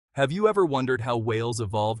Have you ever wondered how whales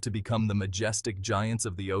evolved to become the majestic giants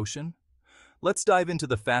of the ocean? Let's dive into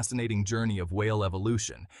the fascinating journey of whale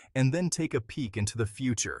evolution and then take a peek into the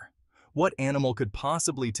future. What animal could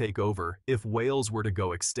possibly take over if whales were to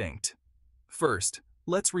go extinct? First,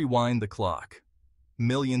 let's rewind the clock.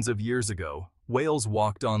 Millions of years ago, whales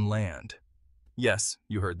walked on land. Yes,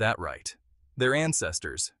 you heard that right. Their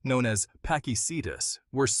ancestors, known as Pachycetus,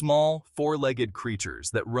 were small, four-legged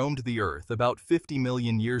creatures that roamed the earth about 50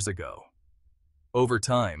 million years ago. Over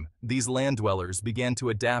time, these land dwellers began to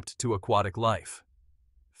adapt to aquatic life.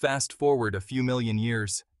 Fast forward a few million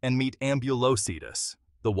years and meet Ambulocetus,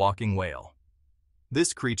 the walking whale.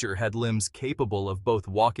 This creature had limbs capable of both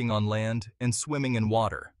walking on land and swimming in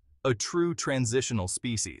water, a true transitional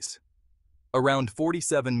species. Around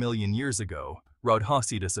 47 million years ago,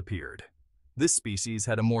 Rhodhocetus appeared. This species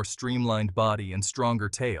had a more streamlined body and stronger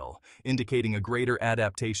tail, indicating a greater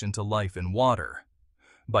adaptation to life in water.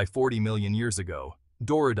 By 40 million years ago,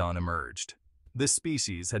 Dorodon emerged. This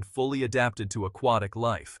species had fully adapted to aquatic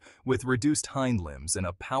life, with reduced hind limbs and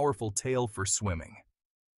a powerful tail for swimming.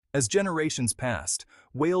 As generations passed,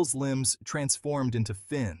 whales' limbs transformed into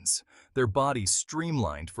fins, their bodies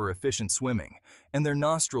streamlined for efficient swimming, and their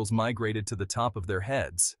nostrils migrated to the top of their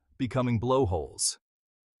heads, becoming blowholes.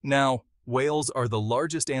 Now, whales are the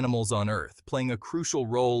largest animals on Earth, playing a crucial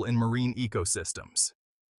role in marine ecosystems.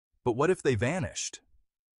 But what if they vanished?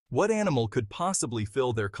 What animal could possibly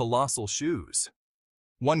fill their colossal shoes?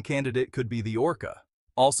 One candidate could be the orca,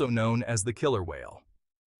 also known as the killer whale.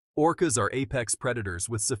 Orcas are apex predators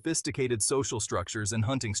with sophisticated social structures and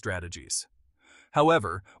hunting strategies.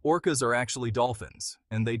 However, orcas are actually dolphins,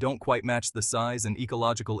 and they don't quite match the size and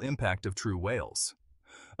ecological impact of true whales.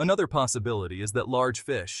 Another possibility is that large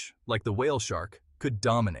fish, like the whale shark, could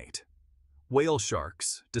dominate. Whale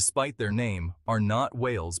sharks, despite their name, are not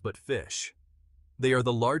whales but fish. They are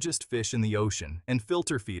the largest fish in the ocean and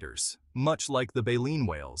filter feeders, much like the baleen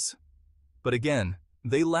whales. But again,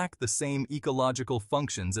 they lack the same ecological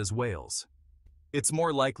functions as whales. It's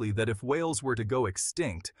more likely that if whales were to go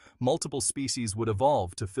extinct, multiple species would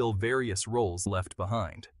evolve to fill various roles left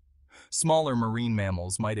behind. Smaller marine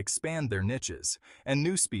mammals might expand their niches, and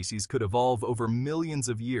new species could evolve over millions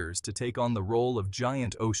of years to take on the role of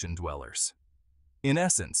giant ocean dwellers. In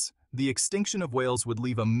essence, the extinction of whales would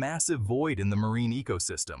leave a massive void in the marine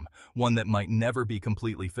ecosystem, one that might never be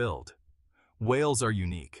completely filled. Whales are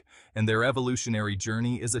unique, and their evolutionary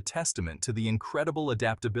journey is a testament to the incredible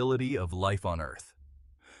adaptability of life on Earth.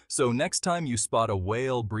 So next time you spot a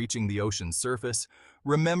whale breaching the ocean's surface,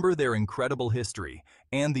 remember their incredible history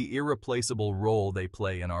and the irreplaceable role they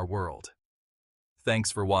play in our world.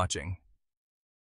 Thanks for watching.